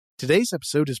Today's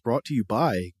episode is brought to you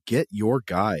by Get Your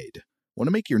Guide. Want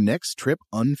to make your next trip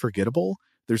unforgettable?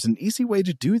 There's an easy way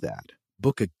to do that.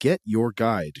 Book a Get Your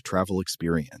Guide travel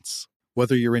experience.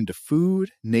 Whether you're into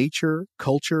food, nature,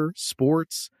 culture,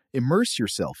 sports, immerse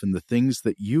yourself in the things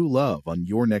that you love on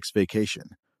your next vacation.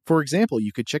 For example,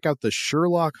 you could check out the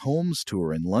Sherlock Holmes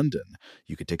tour in London.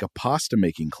 You could take a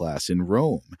pasta-making class in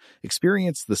Rome,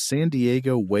 experience the San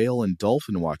Diego whale and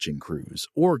dolphin watching cruise,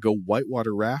 or go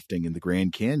whitewater rafting in the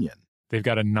Grand Canyon. They've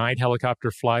got a night helicopter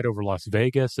flight over Las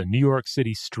Vegas, a New York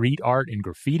City street art and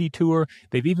graffiti tour.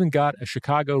 They've even got a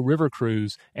Chicago river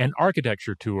cruise and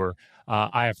architecture tour.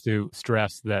 I have to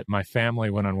stress that my family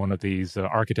went on one of these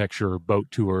architecture boat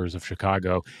tours of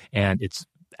Chicago, and it's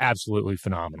absolutely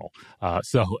phenomenal.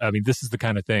 This is the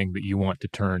kind of thing that you want to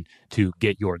turn to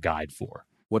Get Your Guide for.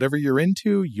 Whatever you're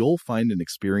into, you'll find an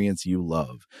experience you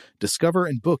love. Discover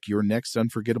and book your next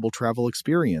unforgettable travel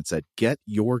experience at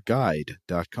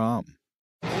getyourguide.com.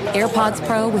 AirPods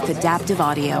Pro with adaptive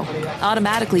audio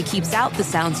automatically keeps out the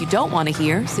sounds you don't want to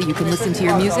hear so you can listen to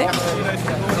your music,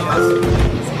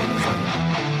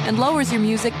 and lowers your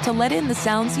music to let in the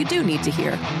sounds you do need to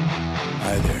hear.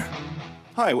 Hi there.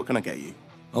 Hi, what can I get you?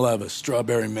 I'll have a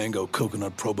strawberry mango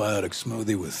coconut probiotic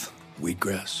smoothie with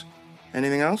wheatgrass.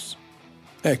 Anything else?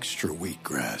 Extra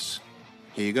wheatgrass.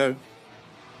 Here you go.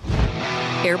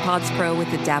 AirPods Pro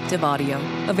with adaptive audio.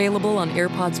 Available on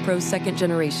AirPods Pro 2nd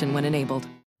generation when enabled.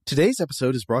 Today's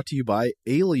episode is brought to you by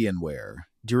Alienware.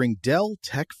 During Dell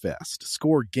Tech Fest,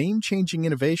 score game-changing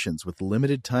innovations with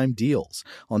limited-time deals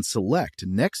on select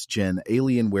next-gen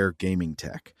Alienware gaming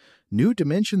tech. New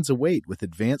dimensions await with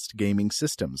advanced gaming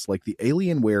systems like the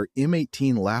Alienware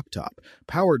M18 laptop,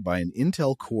 powered by an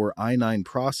Intel Core i9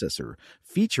 processor,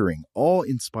 featuring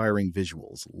awe-inspiring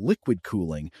visuals, liquid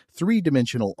cooling,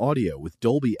 three-dimensional audio with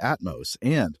Dolby Atmos,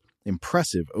 and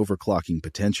impressive overclocking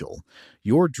potential.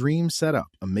 Your dream setup,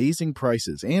 amazing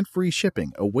prices, and free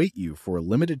shipping await you for a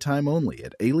limited time only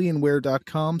at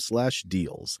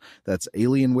alienware.com/deals. That's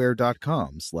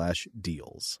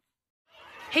alienware.com/deals.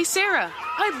 Hey Sarah,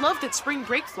 I loved that spring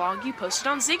break vlog you posted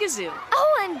on Zigazoo.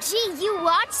 OMG, you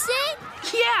watched it?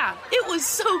 Yeah, it was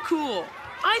so cool.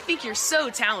 I think you're so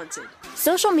talented.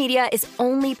 Social media is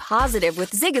only positive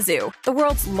with Zigazoo, the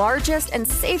world's largest and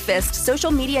safest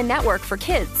social media network for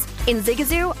kids. In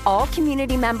Zigazoo, all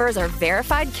community members are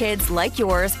verified kids like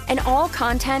yours, and all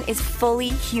content is fully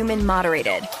human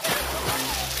moderated.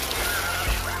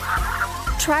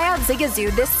 Try out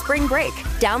Zigazoo this spring break.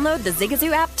 Download the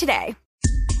Zigazoo app today.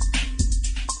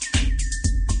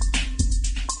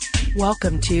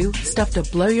 Welcome to Stuff to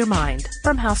Blow Your Mind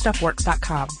from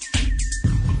HowStuffWorks.com.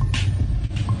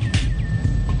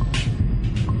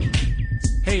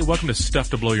 Hey, welcome to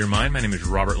Stuff to Blow Your Mind. My name is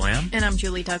Robert Lamb. And I'm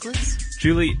Julie Douglas.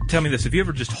 Julie, tell me this. Have you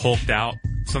ever just hulked out?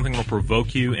 Something will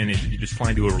provoke you, and you just fly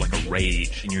into like a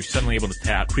rage, and you're suddenly able to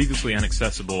tap previously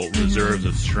inaccessible reserves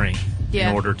of strength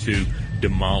in order to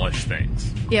demolish things.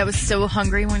 Yeah, I was so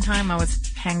hungry one time. I was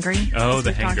hangry. Oh,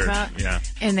 the hanger. Yeah.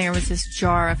 And there was this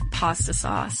jar of pasta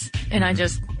sauce, and I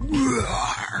just...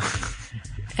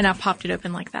 and I popped it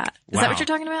open like that. Is that what you're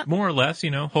talking about? More or less,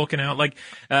 hulking out. Like,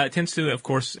 it tends to, of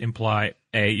course, imply,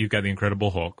 you've got the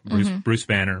Incredible Hulk, Bruce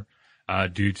Banner,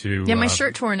 due to... Yeah, my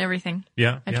shirt tore and everything.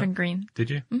 Yeah. I turned green. Did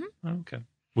you? Mm-hmm. Oh, okay.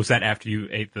 Was that after you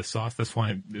ate the sauce? That's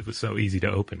why it was so easy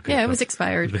to open. Yeah, it was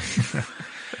expired.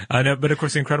 No, but of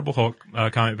course, the Incredible Hulk,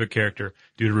 comic book character,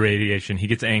 due to radiation, he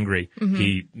gets angry. Mm-hmm.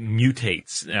 He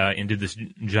mutates into this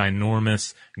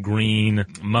ginormous green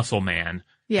muscle man.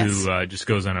 Yes. Who just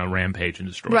goes on a rampage and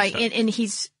destroys right, stuff. and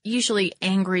he's usually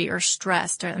angry or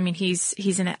stressed. I mean, he's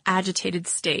in an agitated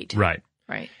state. Right.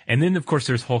 Right. And then, of course,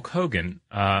 there's Hulk Hogan,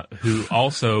 who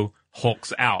also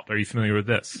hulks out. Are you familiar with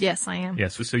this? Yes, I am.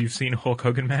 Yes. So you've seen a Hulk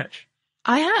Hogan match?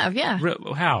 I have, yeah.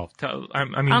 How?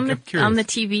 I'm curious. On the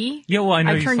TV. Yeah, well, I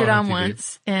know I you turned saw it on TV.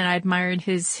 Once, and I admired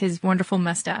his wonderful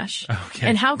mustache. Okay.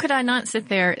 And how could I not sit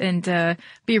there and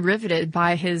be riveted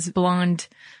by his blonde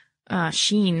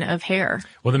sheen of hair?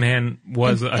 Well, the man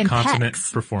was a consummate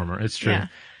pecs. Performer. It's true. Yeah.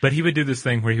 But he would do this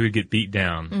thing where he would get beat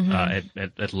down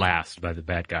at last by the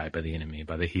bad guy, by the enemy,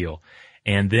 by the heel.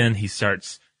 And then he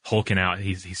starts hulking out.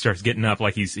 He starts getting up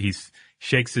like he's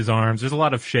shakes his arms. There's a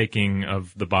lot of shaking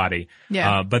of the body.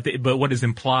 Yeah. But what is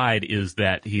implied is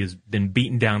that he has been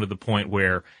beaten down to the point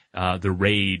where the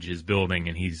rage is building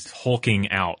and he's hulking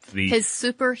out. His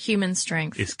superhuman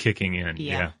strength is kicking in.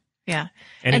 Yeah. Yeah.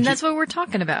 And that's what we're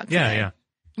talking about today. Yeah, yeah.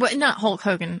 Well, not Hulk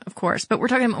Hogan, of course, but we're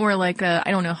talking more like,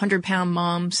 100-pound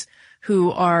moms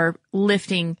who are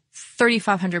lifting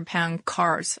 3,500-pound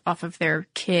cars off of their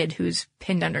kid who's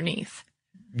pinned underneath.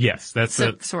 Yes, that's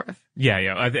sort of.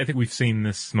 Yeah. I think we've seen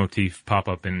this motif pop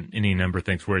up in any number of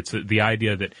things where it's the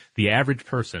idea that the average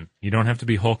person, you don't have to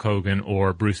be Hulk Hogan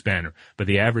or Bruce Banner, but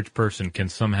the average person can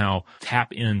somehow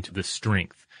tap into the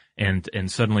strength and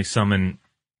suddenly summon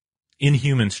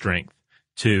inhuman strength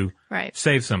to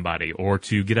save somebody or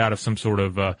to get out of some sort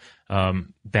of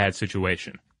bad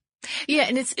situation. Yeah,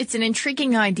 and it's an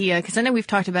intriguing idea because I know we've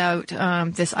talked about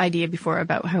this idea before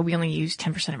about how we only use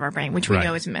 10% of our brain, which we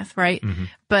know is a myth, right? Mm-hmm.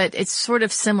 But it's sort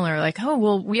of similar, like,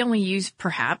 we only use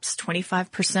perhaps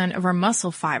 25% of our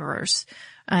muscle fibers,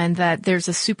 and that there's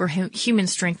a superhuman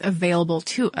strength available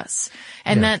to us.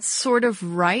 And that's sort of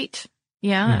right.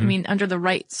 Yeah, I mean, under the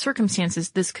right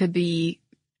circumstances, this could be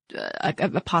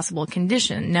a possible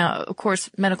condition. Now, of course,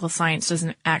 medical science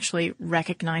doesn't actually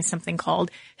recognize something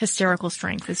called hysterical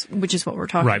strength, which is what we're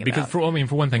talking about. Right, because for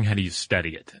one thing, how do you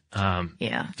study it?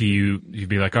 Do you'd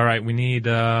be like, all right, we need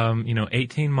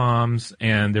 18 moms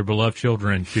and their beloved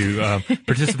children to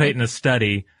participate in a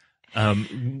study.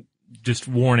 Just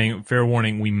fair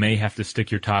warning, we may have to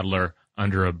stick your toddler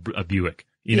under a Buick.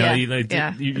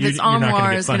 This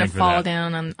armoire is going to fall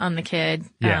down on the kid.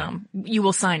 You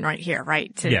will sign right here,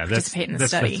 right, to participate in the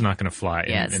study. That's not going to fly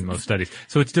in most studies.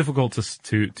 So it's difficult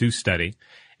to study.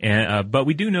 But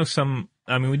we do know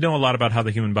we know a lot about how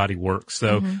the human body works.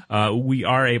 So, we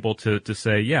are able to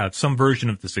say, some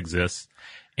version of this exists.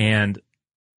 And,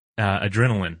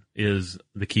 adrenaline is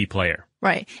the key player.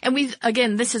 Right. And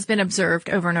this has been observed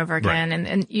over and over again. Right.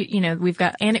 And we've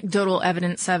got anecdotal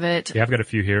evidence of it. Yeah, I've got a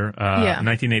few here.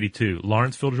 1982,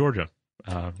 Lawrenceville, Georgia.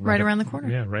 Right around the corner.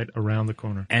 Yeah, right around the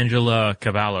corner. Angela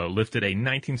Cavallo lifted a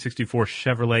 1964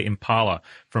 Chevrolet Impala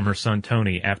from her son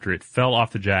Tony after it fell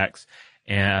off the jacks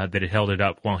that had held it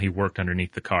up while he worked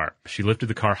underneath the car. She lifted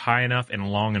the car high enough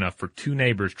and long enough for two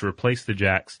neighbors to replace the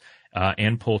jacks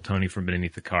and pull Tony from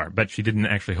beneath the car. But she didn't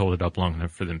actually hold it up long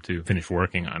enough for them to finish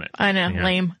working on it. I know,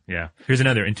 lame. Yeah. Here's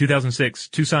another. In 2006,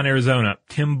 Tucson, Arizona,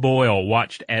 Tim Boyle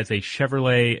watched as a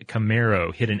Chevrolet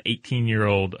Camaro hit an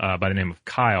 18-year-old by the name of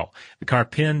Kyle. The car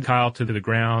pinned Kyle to the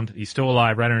ground. He's still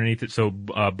alive right underneath it, so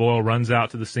Boyle runs out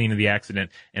to the scene of the accident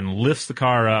and lifts the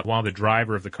car up while the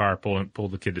driver of the car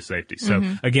pulled the kid to safety. So,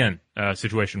 again, a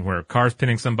situation where car's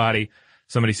pinning somebody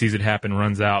sees it happen,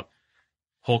 runs out,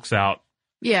 hulks out.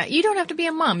 Yeah, you don't have to be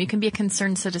a mom. You can be a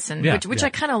concerned citizen, which I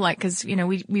kind of like because,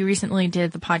 we recently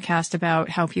did the podcast about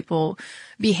how people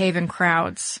behave in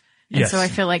crowds. And so I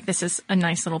feel like this is a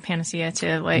nice little panacea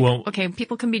to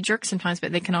people can be jerks sometimes,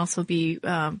 but they can also be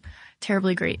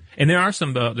terribly great. And there are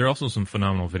also some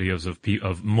phenomenal videos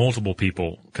of multiple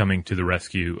people coming to the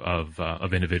rescue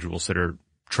of individuals that are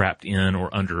trapped in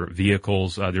or under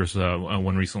vehicles. There's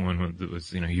one recent one that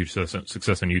was huge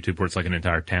success on YouTube where it's like an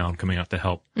entire town coming out to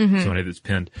help somebody that's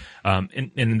pinned.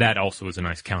 And that also is a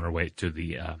nice counterweight to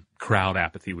the crowd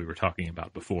apathy we were talking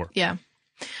about before. Yeah.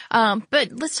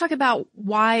 But let's talk about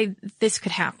why this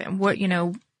could happen. What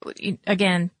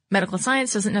again, medical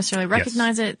science doesn't necessarily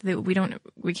recognize it. That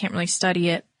we can't really study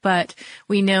it, but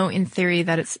we know in theory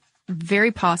that it's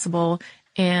very possible.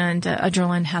 And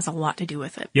adrenaline has a lot to do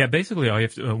with it. Yeah, basically,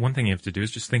 one thing you have to do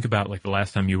is just think about like the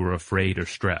last time you were afraid or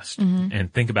stressed,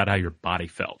 and think about how your body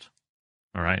felt.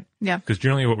 All right. Yeah. Because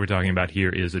generally, what we're talking about here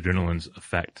is adrenaline's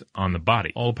effect on the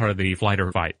body, all part of the flight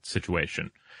or fight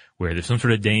situation, where there's some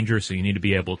sort of danger, so you need to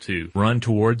be able to run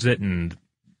towards it and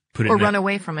run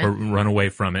away from it. Or run away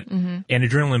from it. Mm-hmm. And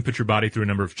adrenaline puts your body through a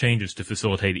number of changes to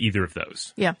facilitate either of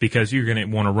those. Yeah. Because you're going to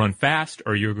want to run fast,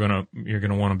 or you're going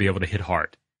to want to be able to hit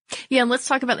hard. Yeah, and let's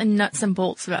talk about the nuts and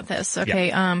bolts about this. Okay.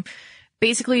 Yeah.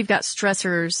 Basically, you've got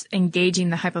stressors engaging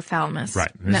the hypothalamus. Right.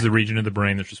 This is the region of the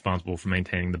brain that's responsible for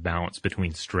maintaining the balance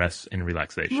between stress and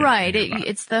relaxation. Right.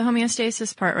 It's the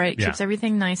homeostasis part, right? It keeps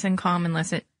everything nice and calm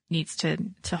unless it needs to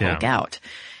hulk out.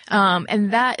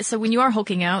 So when you are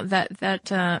hulking out, that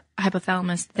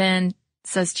hypothalamus then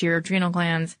says to your adrenal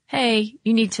glands, hey,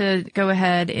 you need to go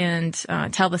ahead and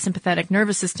tell the sympathetic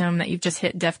nervous system that you've just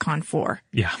hit DEFCON 4.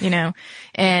 Yeah.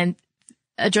 And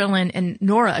adrenaline and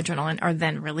noradrenaline are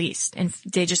then released, and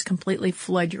they just completely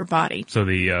flood your body. So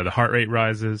the heart rate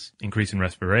rises, increase in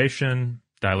respiration,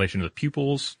 dilation of the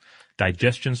pupils,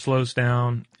 digestion slows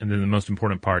down, and then the most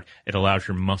important part, it allows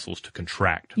your muscles to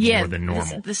contract more than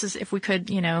normal. This is, if we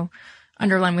could,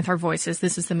 underline with our voices,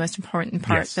 this is the most important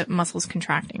part, that muscles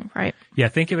contracting, right? Yeah,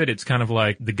 think of it, it's kind of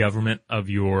like the government of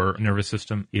your nervous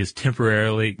system is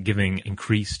temporarily giving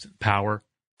increased power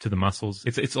to the muscles.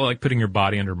 It's like putting your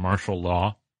body under martial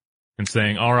law and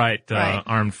saying, all right,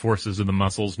 armed forces of the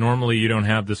muscles, normally you don't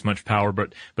have this much power,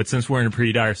 but since we're in a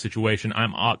pretty dire situation,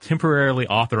 I'm temporarily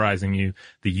authorizing you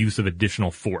the use of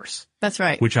additional force. That's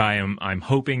right. Which I'm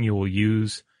hoping you will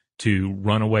use to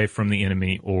run away from the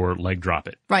enemy or leg drop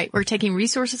it. Right. We're taking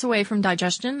resources away from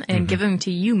digestion and giving them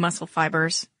to you muscle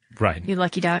fibers. Right. You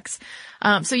lucky ducks.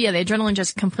 So yeah, the adrenaline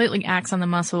just completely acts on the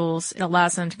muscles. It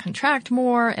allows them to contract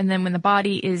more. And then when the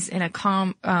body is in a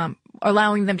calm,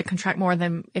 allowing them to contract more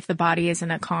than if the body is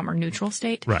in a calm or neutral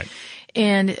state. Right.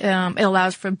 And it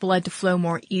allows for blood to flow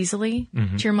more easily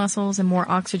to your muscles, and more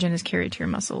oxygen is carried to your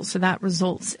muscles. So that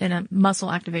results in a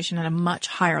muscle activation at a much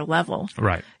higher level.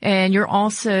 Right. And you're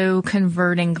also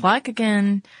converting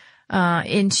glycogen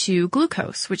into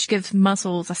glucose, which gives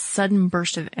muscles a sudden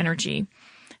burst of energy.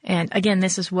 And again,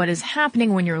 this is what is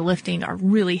happening when you're lifting a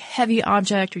really heavy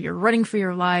object, or you're running for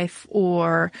your life,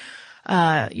 or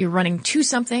you're running to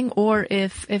something, or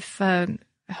if I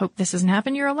hope this doesn't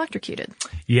happen, you're electrocuted.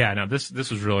 Yeah, no, this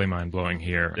was really mind-blowing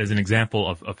here. As an example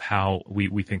of how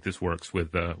we think this works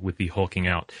with the hulking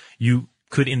out. You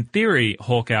could, in theory,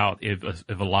 hulk out if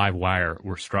a live wire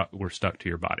were stuck to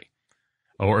your body.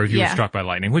 Or if you were struck by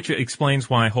lightning, which explains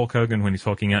why Hulk Hogan, when he's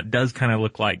hulking out, does kind of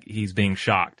look like he's being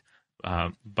shocked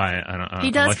by an he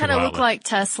does kind of look like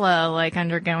Tesla, like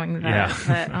undergoing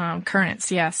the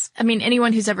currents. Yes. I mean,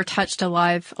 anyone who's ever touched a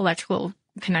live electrical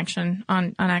connection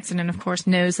on accident, of course,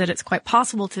 knows that it's quite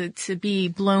possible to be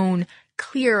blown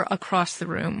clear across the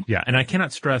room. Yeah. And I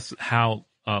cannot stress how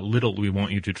little we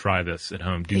want you to try this at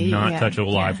home. Do not touch a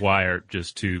live wire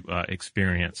just to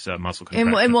experience muscle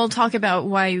contraction. And we'll talk about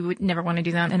why you would never want to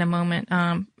do that in a moment,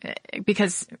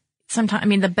 because sometimes, I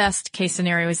mean, the best case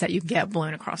scenario is that you get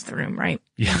blown across the room, right?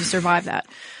 Yeah. And you survive that.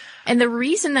 And the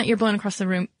reason that you're blown across the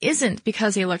room isn't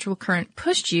because the electrical current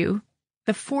pushed you.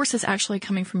 The force is actually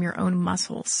coming from your own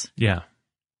muscles. Yeah.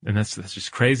 And that's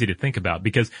just crazy to think about,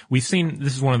 because we've seen,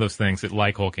 this is one of those things that,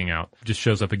 like hulking out, just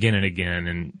shows up again and again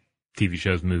in TV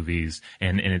shows, movies,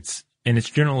 and it's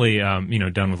generally,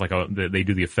 done with they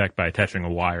do the effect by attaching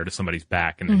a wire to somebody's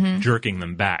back and then jerking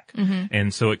them back.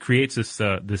 And so it creates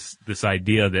this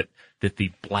idea that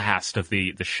the blast of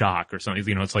the shock or something,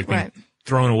 it's like being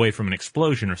thrown away from an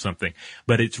explosion or something.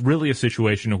 But it's really a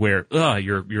situation where,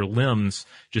 your limbs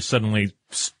just suddenly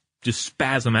just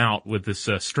spasm out with this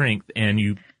strength,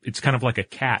 and it's kind of like a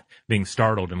cat being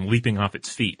startled and leaping off its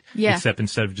feet. Yeah. Except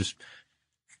instead of just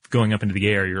going up into the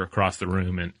air, you're across the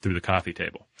room and through the coffee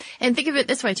table. And think of it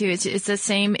this way too. It's the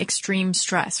same extreme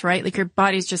stress, right? Like your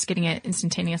body's just getting it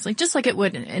instantaneously, just like it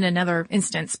would in another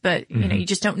instance. But, you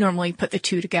just don't normally put the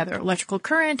two together. Electrical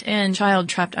current and child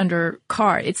trapped under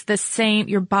car. It's the same,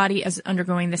 your body is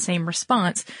undergoing the same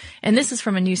response. And this is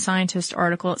from a New Scientist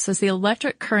article. It says the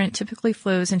electric current typically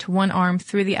flows into one arm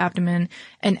through the abdomen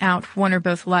and out one or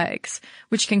both legs,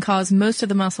 which can cause most of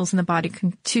the muscles in the body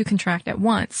to contract at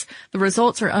once. The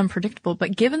results are unpredictable,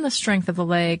 but given the strength of the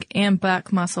leg and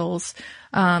back muscles,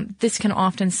 this can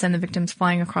often send the victims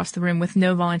flying across the room with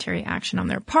no voluntary action on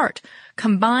their part.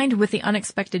 Combined with the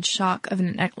unexpected shock of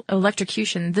an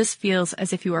electrocution, this feels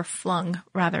as if you are flung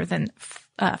rather than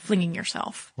flinging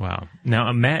yourself. Wow. Now,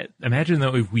 imagine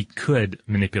though if we could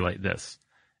manipulate this,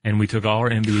 and we took all our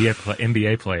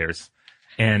NBA players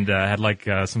and had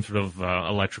some sort of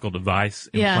electrical device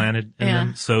implanted in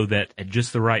them, so that at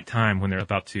just the right time when they're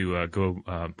about to go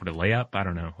put a layup, I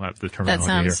don't know the terminology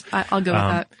that sounds, here. I'll go with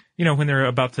that. When they're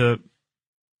about to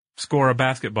score a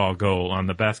basketball goal on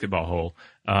the basketball hole,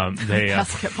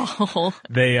 basketball hole.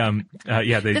 They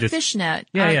the just fishnet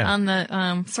on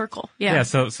the circle. Yeah. Yeah.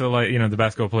 So the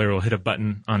basketball player will hit a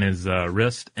button on his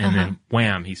wrist, and then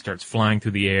wham, he starts flying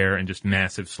through the air and just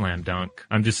massive slam dunk.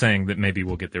 I'm just saying that maybe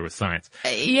we'll get there with science.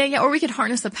 Or we could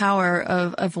harness the power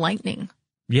of lightning.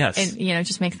 Yes. And,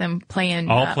 just make them play in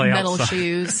play metal outside.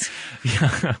 shoes.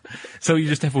 Yeah. So you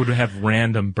just would have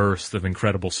random bursts of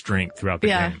incredible strength throughout the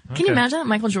game. Can you imagine that?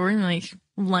 Michael Jordan,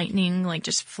 lightning,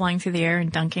 just flying through the air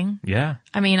and dunking? Yeah.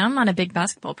 I mean, I'm not a big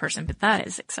basketball person, but that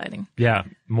is exciting. Yeah.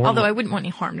 Although I wouldn't want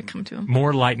any harm to come to him.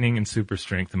 More lightning and super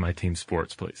strength in my team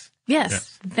sports, please.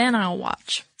 Yes. Then I'll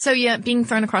watch. So being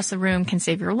thrown across the room can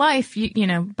save your life,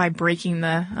 by breaking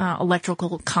the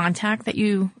electrical contact that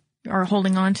you are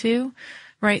holding on to.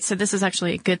 Right. So this is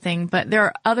actually a good thing. But there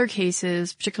are other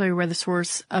cases, particularly where the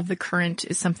source of the current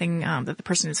is something that the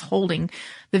person is holding.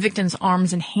 The victim's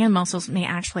arms and hand muscles may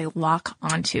actually lock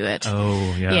onto it.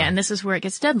 Oh, yeah. Yeah. And this is where it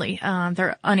gets deadly.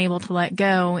 They're unable to let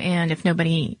go. And if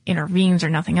nobody intervenes or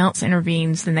nothing else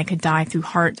intervenes, then they could die through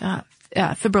heart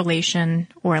fibrillation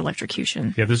or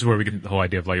electrocution. Yeah. This is where we get the whole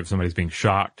idea of if somebody's being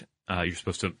shocked, you're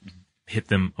supposed to hit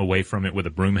them away from it with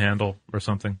a broom handle or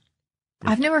something.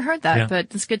 I've never heard that,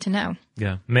 but it's good to know.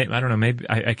 Yeah. I don't know. Maybe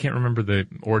I can't remember the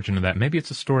origin of that. Maybe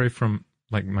it's a story from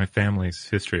my family's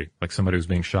history. Like somebody was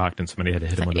being shocked and somebody had to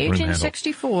hit him with a broom handle.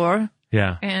 1864.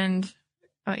 Yeah. And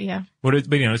Yeah. But it's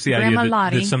the Grandma idea that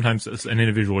Lottie. sometimes an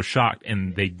individual is shocked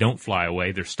and they don't fly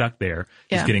away. They're stuck there.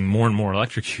 It's getting more and more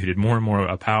electrocuted, more and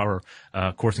more power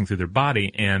coursing through their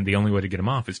body. And the only way to get them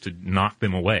off is to knock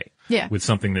them away with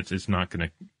something that is not going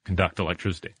to conduct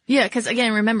electricity. Yeah, because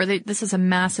again, remember, this is a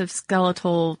massive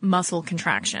skeletal muscle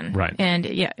contraction. Right. And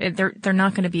they're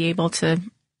not going to be able to,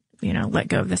 let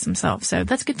go of this themselves. So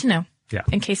that's good to know. Yeah.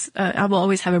 In case, I will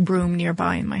always have a broom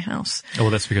nearby in my house. Oh,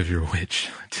 well, that's because you're a witch,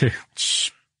 too.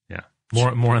 Yeah.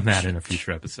 More on that in a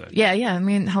future episode. Yeah. I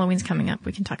mean, Halloween's coming up.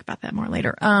 We can talk about that more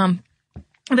later.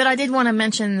 But I did want to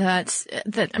mention that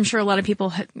I'm sure a lot of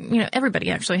people,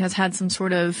 everybody actually has had some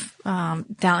sort of,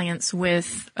 dalliance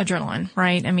with adrenaline,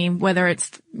 right? I mean, whether it's,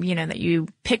 that you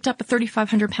picked up a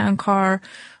 3,500 pound car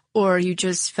or you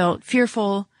just felt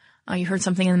fearful. You heard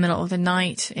something in the middle of the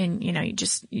night and,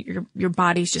 your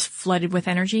body's just flooded with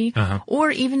energy.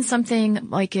 Or even something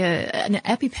like an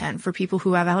EpiPen for people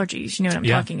who have allergies. You know what I'm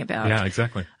talking about? Yeah,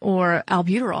 exactly. Or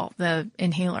albuterol, the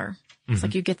inhaler. It's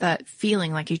like you get that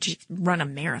feeling like you just run a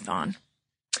marathon.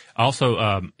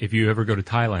 Also, if you ever go to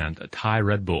Thailand, a Thai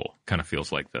Red Bull kind of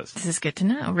feels like this. This is good to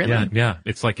know, really. Yeah.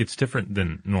 It's like it's different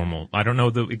than normal. I don't know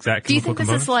the exact Do you chemical think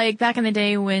this is like back in the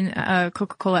day when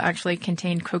Coca-Cola actually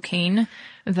contained cocaine,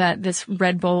 that this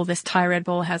Red Bull, this Thai Red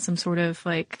Bull, has some sort of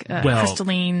like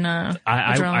crystalline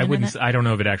adrenaline in it? I don't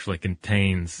know if it actually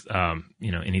contains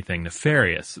anything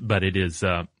nefarious, but it is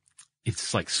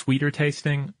it's like sweeter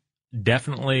tasting,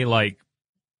 definitely like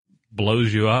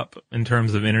blows you up in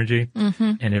terms of energy.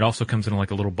 And it also comes in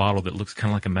like a little bottle that looks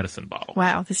kind of like a medicine bottle.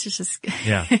 Wow, this is just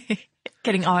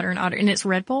getting odder and odder. And it's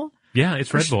Red Bull? Yeah,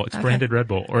 it's Red Bull. It's branded Red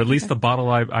Bull. Or at least the bottle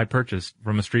I purchased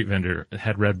from a street vendor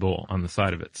had Red Bull on the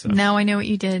side of it. So now I know what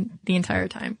you did the entire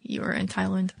time you were in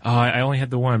Thailand. Oh, I only had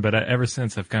the one, but ever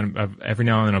since I've every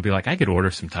now and then I'll be like, I could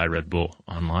order some Thai Red Bull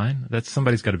online.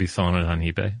 Somebody's got to be selling it on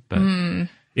eBay. But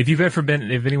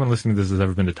if anyone listening to this has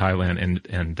ever been to Thailand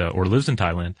and or lives in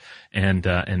Thailand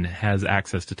and has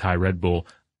access to Thai Red Bull,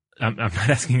 I'm not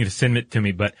asking you to send it to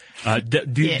me, but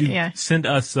send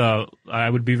us. I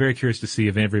would be very curious to see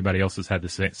if everybody else has had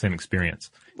the same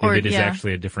experience. Or, if it is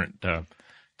actually a different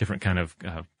kind of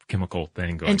chemical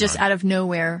thing going on. And just out of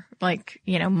nowhere, like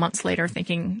months later,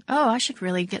 thinking, oh, I should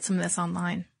really get some of this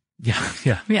online.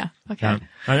 Yeah. Okay.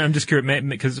 I'm just curious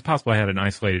because it's possible I had an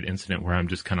isolated incident where I'm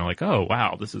just kind of like, oh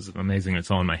wow, this is amazing.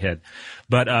 It's all in my head.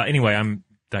 But anyway, I'm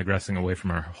digressing away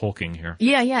from our hulking here.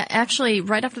 Yeah. Actually,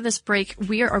 right after this break,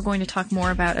 we are going to talk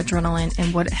more about adrenaline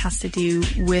and what it has to do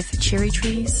with cherry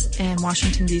trees in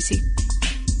Washington, D.C.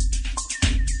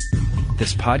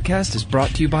 This podcast is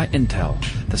brought to you by Intel,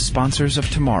 the sponsors of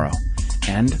Tomorrow,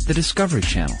 and the Discovery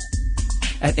Channel.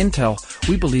 At Intel,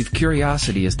 we believe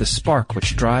curiosity is the spark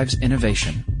which drives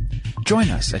innovation. Join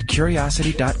us at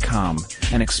curiosity.com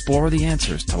and explore the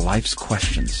answers to life's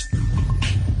questions.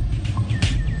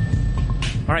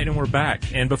 All right, and we're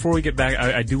back. And before we get back,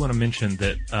 I do want to mention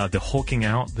that the hulking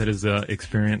out that is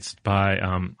experienced by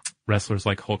wrestlers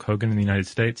like Hulk Hogan in the United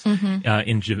States,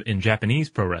 in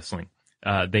Japanese pro wrestling,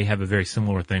 they have a very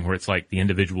similar thing where it's like the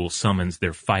individual summons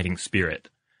their fighting spirit.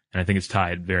 And I think it's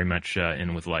tied very much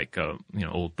in with like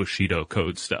old Bushido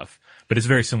code stuff. But it's a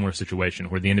very similar situation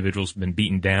where the individual's been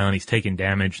beaten down, he's taken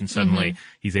damage, and suddenly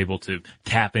he's able to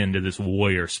tap into this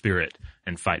warrior spirit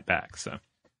and fight back. So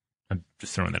I'm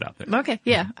just throwing that out there. Okay,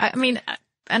 yeah. I mean,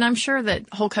 and I'm sure that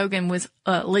Hulk Hogan was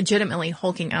legitimately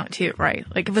hulking out too, right?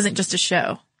 Like it wasn't just a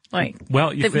show. Like,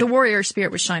 well, the warrior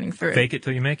spirit was shining through. Fake it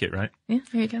till you make it, right? Yeah,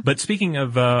 there you go. But speaking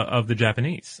of the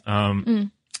Japanese,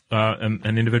 an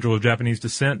individual of Japanese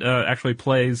descent actually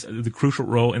plays the crucial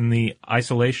role in the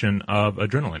isolation of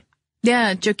adrenaline.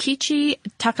 Yeah, Jokichi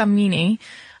Takamine.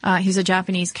 He's a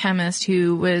Japanese chemist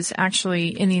who was actually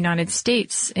in the United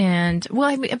States, and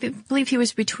I believe he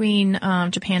was between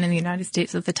Japan and the United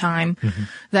States at the time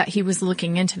that he was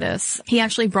looking into this. He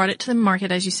actually brought it to the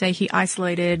market, as you say. He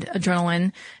isolated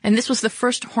adrenaline, and this was the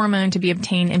first hormone to be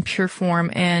obtained in pure form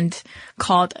and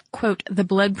called, quote, the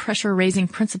blood pressure raising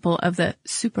principle of the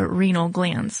suprarenal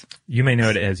glands. You may know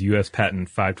it as U.S. Patent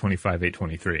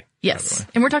 525-823. Yes,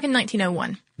 and we're talking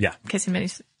 1901. Yeah. In case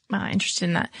anybody's interested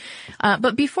in that.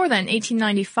 But before then,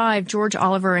 1895, George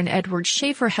Oliver and Edward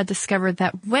Schaefer had discovered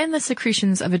that when the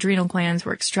secretions of adrenal glands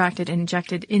were extracted and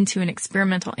injected into an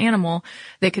experimental animal,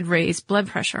 they could raise blood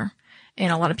pressure.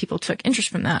 And a lot of people took interest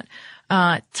from that.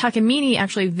 Takamine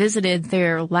actually visited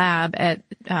their lab at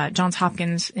Johns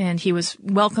Hopkins, and he was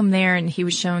welcomed there, and he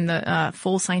was shown the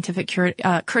full scientific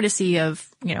courtesy of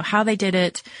how they did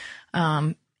it.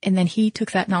 And then he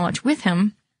took that knowledge with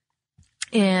him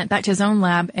and back to his own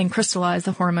lab and crystallized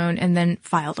the hormone and then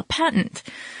filed a patent.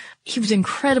 He was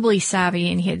incredibly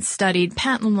savvy, and he had studied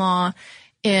patent law,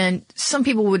 And some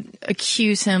people would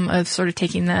accuse him of sort of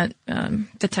taking that,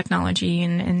 the technology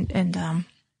and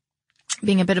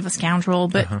being a bit of a scoundrel.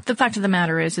 But the fact of the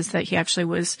matter is that he actually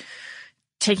was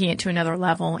taking it to another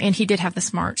level. And he did have the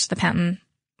smarts, the patent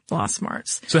law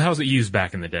smarts. So how was it used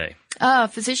back in the day?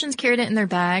 Physicians carried it in their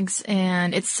bags,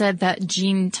 and it said that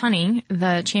Gene Tunney,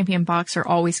 the champion boxer,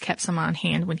 always kept some on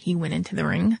hand when he went into the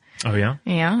ring. Oh, yeah?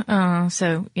 Yeah.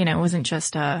 So, it wasn't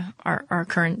just, our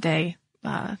current day,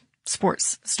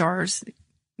 sports stars,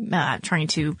 trying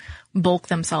to bulk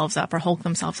themselves up or hulk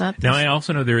themselves up. Now, I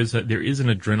also know there is an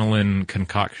adrenaline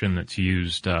concoction that's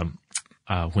used,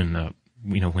 when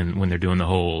they're doing the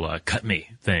whole, cut me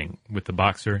thing with the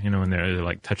boxer, when they're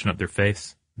like touching up their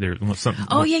face. Something.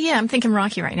 Oh, yeah. I'm thinking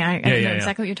Rocky right now. I know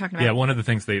exactly what you're talking about. Yeah, one of the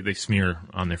things they smear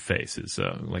on their face is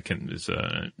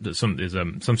some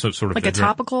sort of like a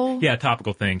topical. Yeah, a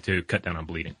topical thing to cut down on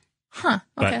bleeding. Huh.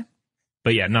 Okay.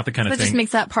 But yeah, not the kind of thing. That just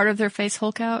makes that part of their face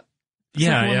hulk out.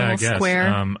 Yeah, I guess.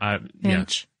 Square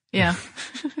inch. Yeah.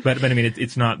 but I mean,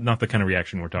 it's not the kind of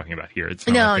reaction we're talking about here. It's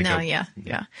not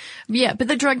Yeah. But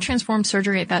the drug transformed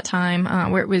surgery at that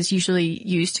time, where it was usually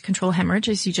used to control hemorrhage,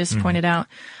 as you just pointed out.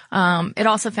 It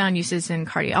also found uses in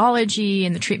cardiology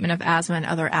and the treatment of asthma and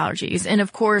other allergies. And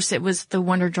of course, it was the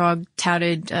wonder drug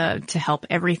touted, to help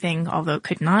everything, although it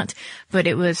could not. But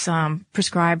it was,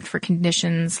 prescribed for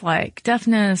conditions like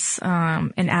deafness,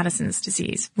 and Addison's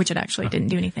disease, which it actually didn't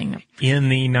do anything. In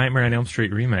the Nightmare on Elm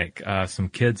Street remake, some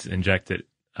kids inject it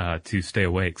to stay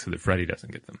awake so that Freddy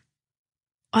doesn't get them.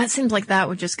 Well, it seems like that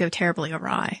would just go terribly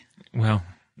awry. Well,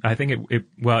 I think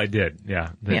it did.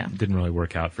 Yeah. It didn't really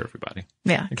work out for everybody.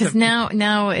 Yeah. Cause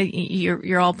now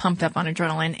you're all pumped up on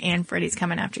adrenaline and Freddy's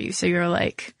coming after you. So you're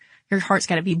like, your heart's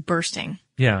got to be bursting.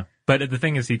 Yeah. But the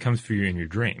thing is, he comes for you in your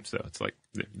dreams. So it's like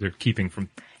they're keeping from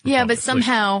yeah, but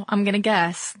somehow, I'm going to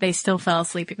guess, they still fell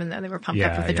asleep even though they were pumped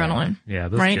up with adrenaline. Yeah.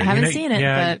 Right? Kids, I haven't seen it,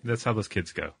 but. That's how those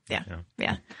kids go.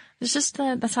 Yeah. It's just,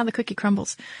 that's how the cookie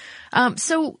crumbles.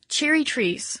 So cherry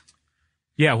trees.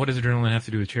 Yeah. What does adrenaline have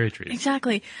to do with cherry trees?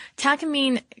 Exactly.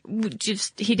 Takamine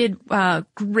he did,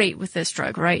 great with this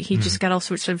drug, right? He just got all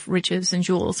sorts of riches and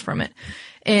jewels from it.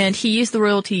 And he used the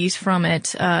royalties from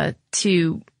it,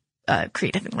 to,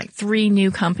 create, I think, like 3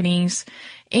 new companies.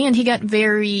 And he got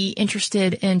very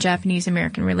interested in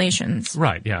Japanese-American relations.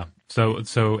 Right, yeah.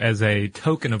 So as a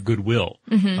token of goodwill,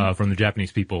 from the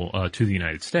Japanese people, to the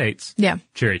United States. Yeah.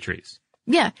 Cherry trees.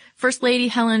 Yeah. First Lady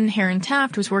Helen Herron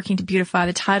Taft was working to beautify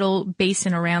the tidal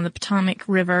basin around the Potomac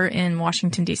River in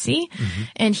Washington, D.C.,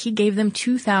 and he gave them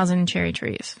 2,000 cherry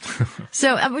trees.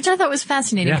 So, which I thought was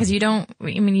fascinating because you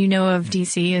know of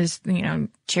D.C. as,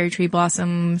 cherry tree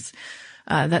blossoms.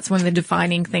 That's one of the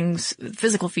defining things,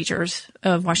 physical features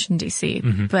of Washington, D.C.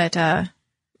 But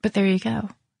there you go.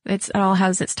 It all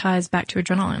has its ties back to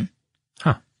adrenaline.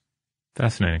 Huh.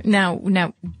 Fascinating.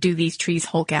 Now, do these trees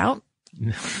hulk out?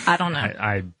 I don't know.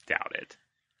 I doubt it.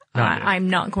 I'm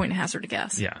not going to hazard a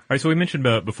guess. Yeah. All right. So we mentioned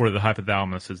before the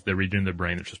hypothalamus is the region of the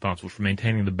brain that's responsible for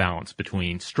maintaining the balance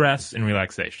between stress and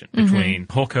relaxation, between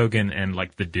Hulk Hogan and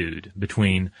like the dude,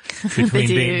 between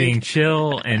being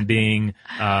chill and being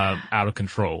out of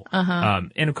control.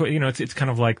 And of course, it's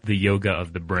kind of like the yoga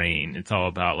of the brain. It's all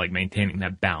about like maintaining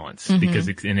that balance because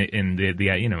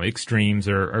the extremes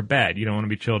are bad. You don't want to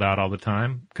be chilled out all the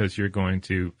time because you're going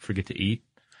to forget to eat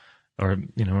or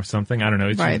something. I don't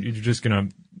know.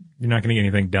 You're not going to get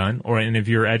anything done. And if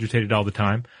you're agitated all the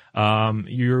time,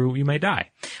 you may die.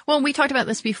 Well, we talked about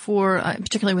this before,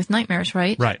 particularly with nightmares,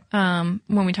 right? Right.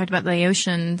 When we talked about the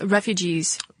Laotian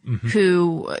refugees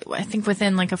who, I think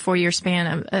within like a 4-year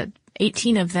span,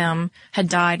 18 of them had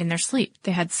died in their sleep.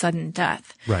 They had sudden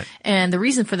death. Right. And the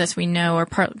reason for this we know, or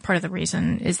part of the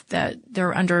reason is that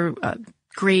they're under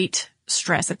great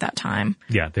stress at that time.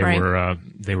 Yeah,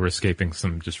 they were escaping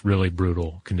some just really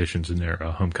brutal conditions in their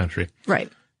home country.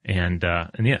 Right. And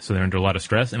so they're under a lot of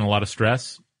stress, and a lot of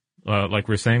stress, like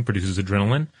we were saying, produces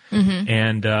adrenaline.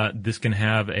 And this can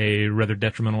have a rather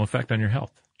detrimental effect on your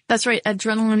health. That's right.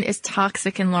 Adrenaline is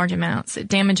toxic in large amounts. It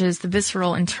damages the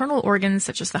visceral internal organs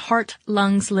such as the heart,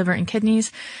 lungs, liver, and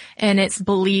kidneys. And it's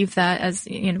believed that, as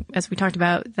we talked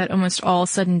about, that almost all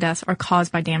sudden deaths are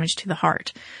caused by damage to the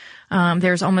heart.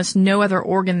 There's almost no other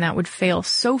organ that would fail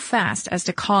so fast as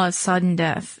to cause sudden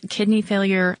death. Kidney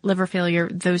failure, liver failure,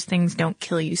 those things don't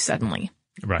kill you suddenly.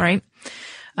 Right?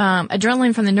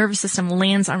 Adrenaline from the nervous system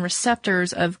lands on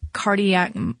receptors of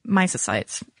cardiac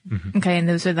myocytes. Okay. And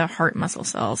those are the heart muscle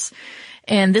cells.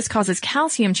 And this causes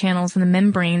calcium channels in the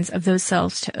membranes of those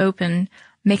cells to open,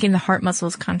 making the heart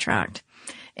muscles contract.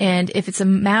 And if it's a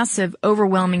massive,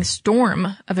 overwhelming storm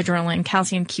of adrenaline,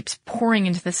 calcium keeps pouring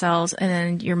into the cells and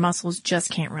then your muscles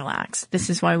just can't relax. This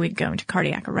is why we'd go into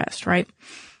cardiac arrest, right?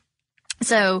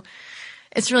 So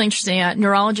it's really interesting.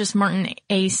 Neurologist Martin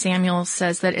A. Samuel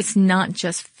says that it's not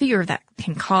just fear that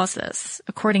can cause this.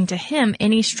 According to him,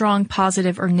 any strong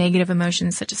positive or negative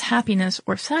emotions such as happiness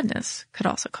or sadness could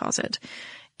also cause it.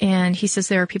 And he says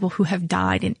there are people who have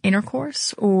died in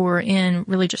intercourse or in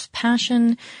religious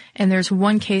passion. And there's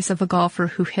one case of a golfer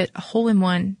who hit a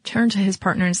hole-in-one, turned to his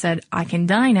partner and said, "I can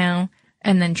die now,"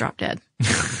 and then dropped dead.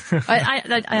 I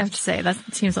have to say, that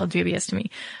seems a little dubious to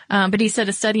me. But he said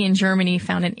a study in Germany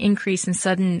found an increase in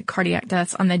sudden cardiac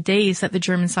deaths on the days that the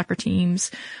German soccer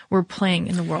teams were playing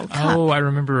in the World Cup. Oh, I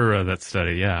remember that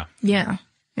study, yeah. Yeah.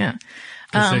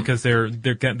 Because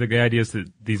the idea is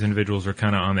that these individuals are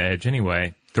kind of on the edge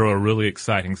anyway. Throw a really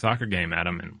exciting soccer game at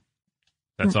them, and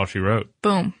that's all she wrote.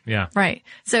 Boom. Yeah. Right.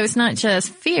 So it's not just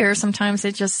fear. Sometimes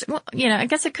it just, well, I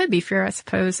guess it could be fear, I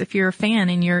suppose, if you're a fan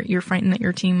and you're frightened that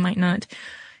your team might not,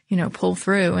 pull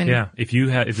through. And yeah. If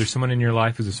there's someone in your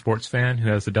life who's a sports fan who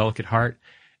has a delicate heart,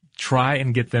 try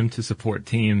and get them to support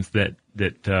teams that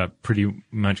pretty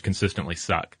much consistently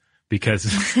suck. Because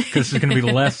there's going to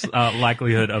be less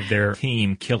likelihood of their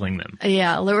team killing them.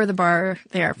 Yeah, lower the bar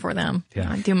there for them.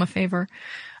 Yeah. Do them a favor.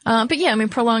 But yeah,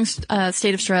 prolonged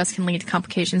state of stress can lead to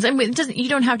complications. And you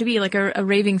don't have to be like a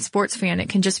raving sports fan. It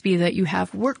can just be that you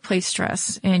have workplace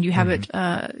stress and you have it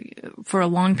for a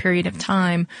long period of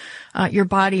time. Your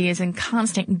body is in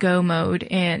constant go mode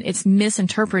and it's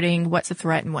misinterpreting what's a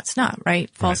threat and what's not, right?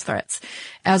 False threats.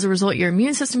 As a result, your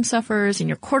immune system suffers and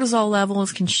your cortisol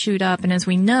levels can shoot up. And as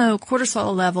we know,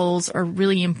 cortisol levels are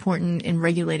really important in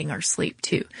regulating our sleep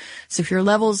too. So if your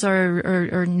levels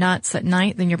are nuts at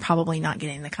night, then you're probably not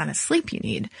getting the kind of sleep you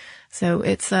need. So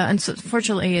it's,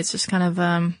 unfortunately, it's just kind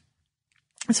of,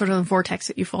 sort of a vortex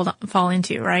that you fall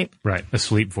into, right? Right. A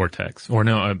sleep vortex. Or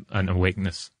no, an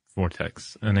awakeness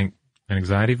vortex. An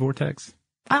anxiety vortex?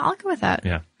 I'll go with that.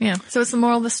 Yeah. Yeah. So what's the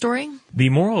moral of the story? The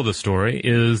moral of the story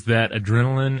is that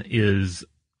adrenaline is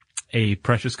a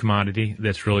precious commodity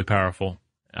that's really powerful,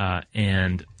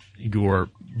 and your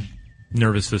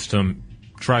nervous system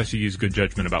tries to use good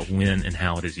judgment about when and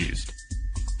how it is used.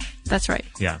 That's right.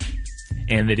 Yeah.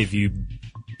 And that if you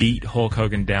beat Hulk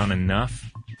Hogan down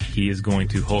enough, he is going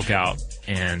to Hulk out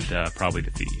and probably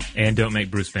defeat you. And don't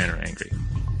make Bruce Banner angry.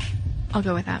 I'll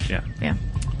go with that. Yeah. Yeah.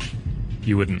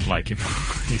 You wouldn't like him.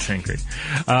 He's angry.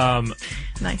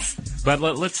 Nice. But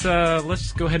let's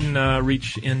go ahead and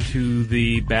reach into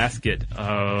the basket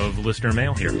of listener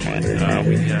mail here. And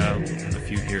we have a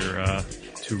few here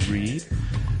to read.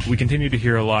 We continue to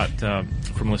hear a lot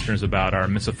from listeners about our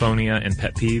misophonia and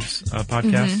pet peeves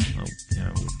podcast.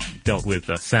 Mm-hmm. We dealt with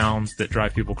sounds that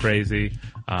drive people crazy,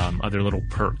 other little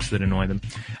perks that annoy them.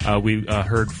 We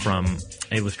heard from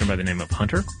a listener by the name of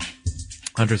Hunter.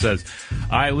 Hunter says,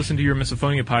 I listened to your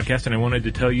misophonia podcast and I wanted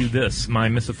to tell you this. My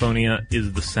misophonia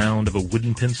is the sound of a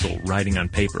wooden pencil writing on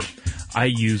paper. I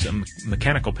use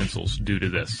mechanical pencils due to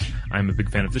this. I'm a big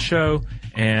fan of the show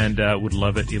and would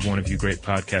love it if one of you great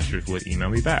podcasters would email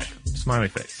me back. Smiley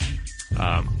face.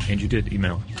 And you did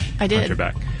email Hunter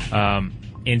back.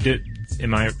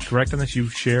 Am I correct on this? You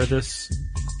share this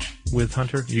with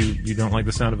Hunter? You don't like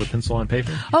the sound of a pencil on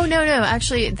paper? Oh, no.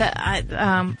 Actually,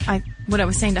 what I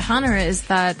was saying to Hunter is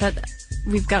that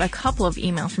we've got a couple of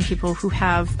emails from people who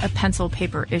have a pencil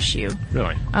paper issue.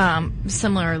 Really?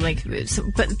 Similar,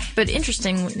 but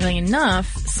interestingly enough,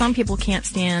 some people can't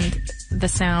stand the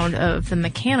sound of the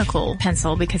mechanical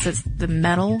pencil because it's the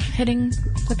metal hitting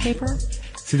the paper.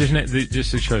 See,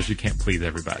 just shows you can't please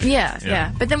everybody.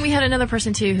 Yeah. But then we had another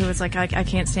person too who was like, I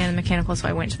can't stand the mechanical, so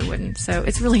I went to the wooden. So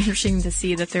it's really interesting to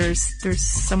see that there's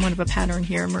somewhat of a pattern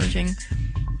here emerging.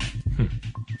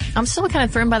 I'm still kind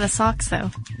of thrown by the socks,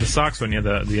 though. The socks one, yeah.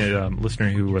 The listener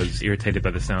who was irritated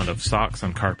by the sound of socks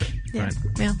on carpet. Yeah. Right?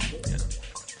 Yeah.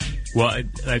 Well,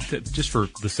 just for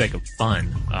the sake of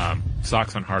fun,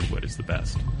 socks on hardwood is the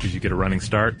best because you get a running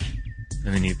start.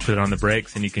 And then you put it on the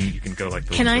brakes, and you can go like.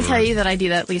 Can I tell you that I do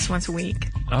that at least once a week?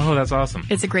 Oh, that's awesome!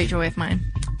 It's a great joy of mine.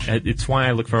 It's why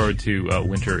I look forward to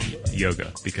winter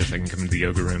yoga because I can come into the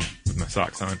yoga room with my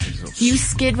socks on. You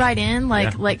skid right in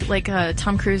like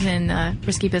Tom Cruise in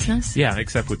Risky Business. Yeah,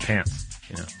 except with pants.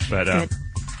 But good.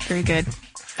 Very good.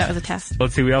 That was a test.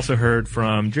 Let's see. We also heard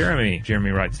from Jeremy.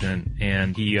 Jeremy writes in,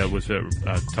 and he was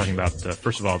talking about,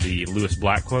 first of all, the Lewis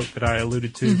Black quote that I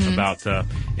alluded to about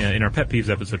in our Pet Peeves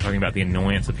episode, talking about the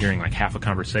annoyance of hearing like half a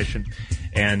conversation.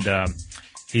 And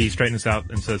He straightens out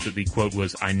and says that the quote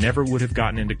was, "I never would have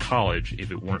gotten into college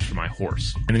if it weren't for my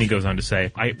horse." And then he goes on to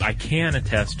say, I can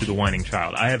attest to the whining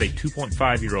child. I have a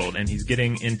 2.5-year-old, and he's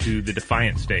getting into the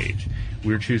defiant stage.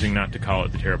 We're choosing not to call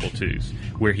it the terrible twos,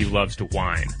 where he loves to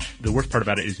whine. The worst part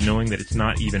about it is knowing that it's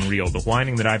not even real. The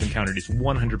whining that I've encountered is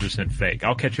 100% fake.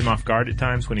 I'll catch him off guard at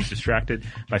times when he's distracted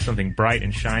by something bright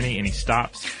and shiny, and he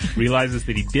stops, realizes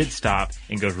that he did stop,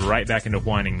 and goes right back into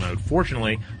whining mode.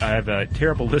 Fortunately, I have a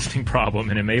terrible listening problem,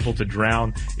 and am able to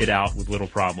drown it out with little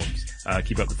problems.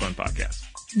 Keep up the fun podcast.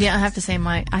 Yeah, I have to say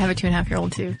I have a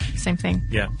 2.5-year-old too. Same thing.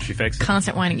 Yeah, she fakes it.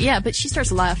 Constant whining. Yeah, but she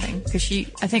starts laughing because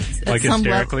I think at like some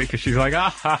hysterically, because she's like, ah,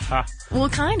 ha, ha. Well,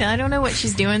 kind of. I don't know what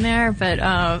she's doing there, but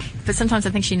sometimes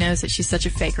I think she knows that she's such a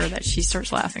faker that she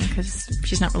starts laughing because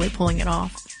she's not really pulling it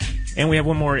off. And we have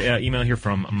one more email here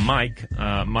from Mike.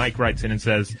 Mike writes in and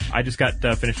says, I just got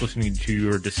finished listening to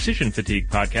your Decision Fatigue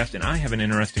podcast, and I have an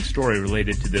interesting story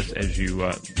related to this as you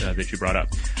that you brought up.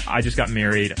 I just got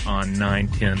married on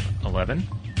 9/10/11.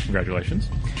 Congratulations.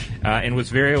 And was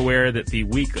very aware that the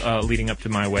week leading up to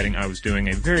my wedding, I was doing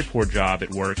a very poor job at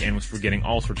work and was forgetting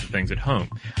all sorts of things at home.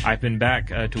 I've been back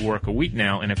to work a week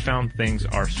now and have found things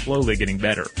are slowly getting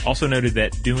better. Also noted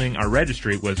that doing our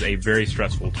registry was a very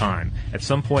stressful time. At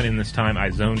some point in this time,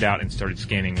 I zoned out and started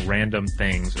scanning random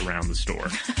things around the store.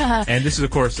 And this is,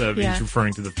 of course, he's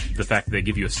referring to the fact that they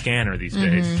give you a scanner these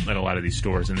days at a lot of these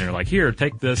stores. And they're like, here,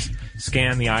 take this,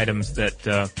 scan the items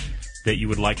that you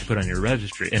would like to put on your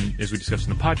registry. And as we discussed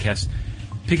in the podcast,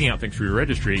 picking out things for your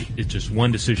registry is just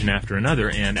one decision after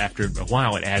another, and after a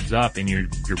while it adds up and your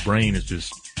brain is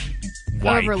just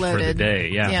white overloaded for the day.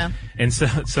 Yeah. And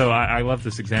so I love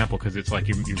this example because it's like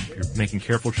you're making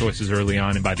careful choices early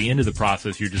on, and by the end of the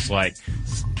process you're just like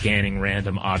scanning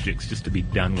random objects just to be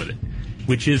done with it.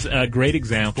 Which is a great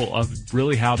example of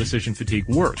really how decision fatigue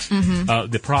works.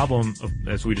 The problem,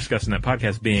 as we discussed in that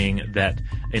podcast, being that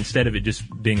instead of it just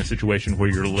being a situation where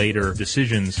your later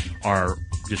decisions are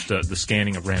just the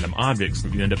scanning of random objects,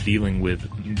 you end up dealing with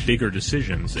bigger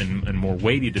decisions and more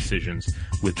weighty decisions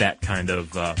with that kind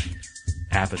of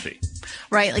apathy.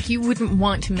 Right, like you wouldn't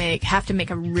want to have to make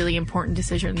a really important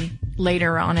decision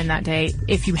later on in that day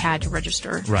if you had to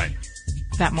register. Right.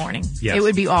 That morning. Yes. It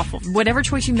would be awful. Whatever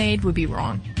choice you made would be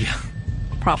wrong. Yeah.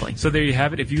 Probably. So there you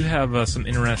have it. If you have some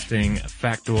interesting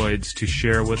factoids to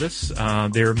share with us,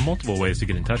 there are multiple ways to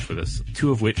get in touch with us,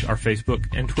 two of which are Facebook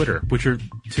and Twitter, which are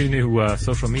two new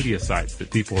social media sites that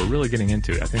people are really getting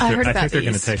into. I think they're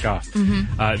going to take off.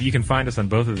 You can find us on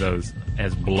both of those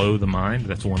as Blow the Mind.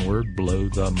 That's one word, Blow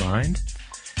the Mind.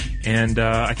 And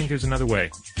I think there's another way.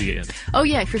 Oh,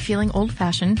 yeah. If you're feeling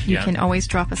old-fashioned, you can always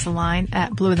drop us a line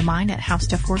at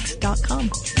blowthemind@howstuffworks.com.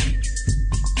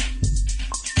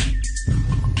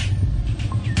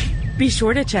 Be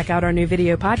sure to check out our new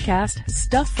video podcast,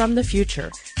 Stuff from the Future.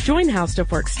 Join How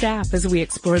Stuff Works staff as we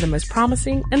explore the most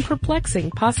promising and perplexing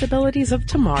possibilities of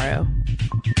tomorrow.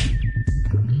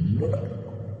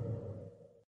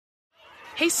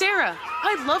 Hey Sarah,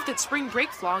 I loved that spring break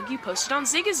vlog you posted on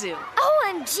Zigazoo.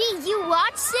 OMG, you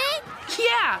watched it?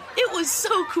 Yeah, it was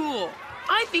so cool.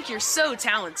 I think you're so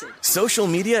talented. Social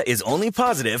media is only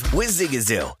positive with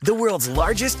Zigazoo, the world's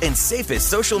largest and safest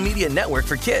social media network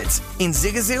for kids. In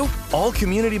Zigazoo, all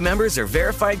community members are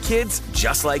verified kids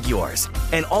just like yours,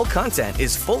 and all content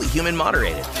is fully human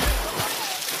moderated.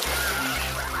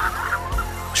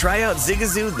 Try out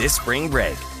Zigazoo this spring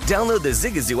break. Download the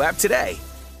Zigazoo app today.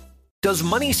 Does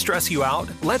money stress you out?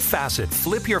 Let Facet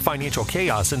flip your financial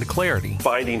chaos into clarity.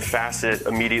 Finding Facet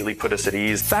immediately put us at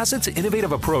ease. Facet's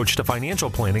innovative approach to financial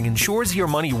planning ensures your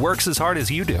money works as hard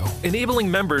as you do, enabling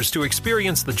members to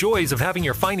experience the joys of having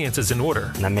your finances in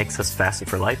order. And that makes us Facet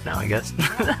for life now, I guess.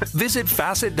 Visit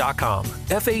Facet.com,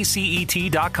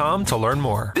 FACET.com to learn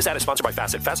more. This ad is sponsored by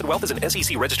Facet. Facet Wealth is an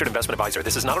SEC registered investment advisor.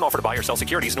 This is not an offer to buy or sell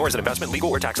securities, nor is it investment, legal,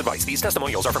 or tax advice. These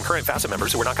testimonials are from current Facet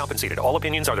members who are not compensated. All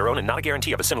opinions are their own and not a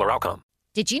guarantee of a similar outcome.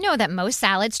 Did you know that most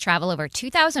salads travel over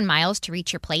 2,000 miles to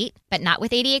reach your plate? But not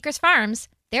with 80 Acres Farms.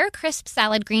 Their crisp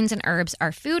salad greens and herbs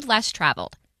are food less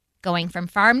traveled, going from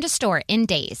farm to store in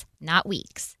days, not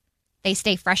weeks. They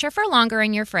stay fresher for longer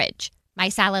in your fridge. My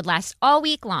salad lasts all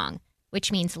week long,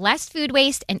 which means less food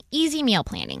waste and easy meal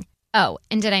planning. Oh,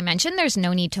 and did I mention there's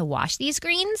no need to wash these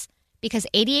greens? Because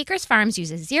 80 Acres Farms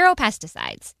uses 0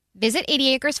 pesticides. Visit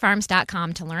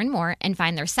 80acresfarms.com to learn more and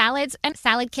find their salads and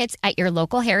salad kits at your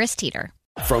local Harris Teeter.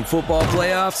 From football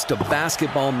playoffs to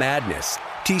basketball madness,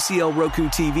 TCL Roku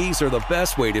TVs are the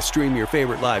best way to stream your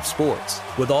favorite live sports.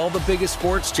 With all the biggest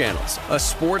sports channels, a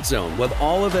sports zone with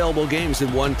all available games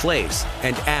in one place,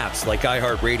 and apps like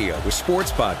iHeartRadio with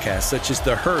sports podcasts such as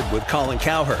The Herd with Colin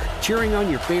Cowherd. Cheering on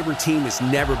your favorite team has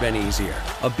never been easier.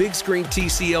 A big screen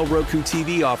TCL Roku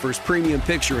TV offers premium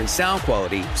picture and sound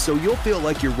quality, so you'll feel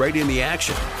like you're right in the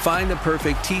action. Find the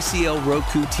perfect TCL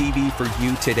Roku TV for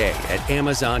you today at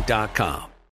Amazon.com.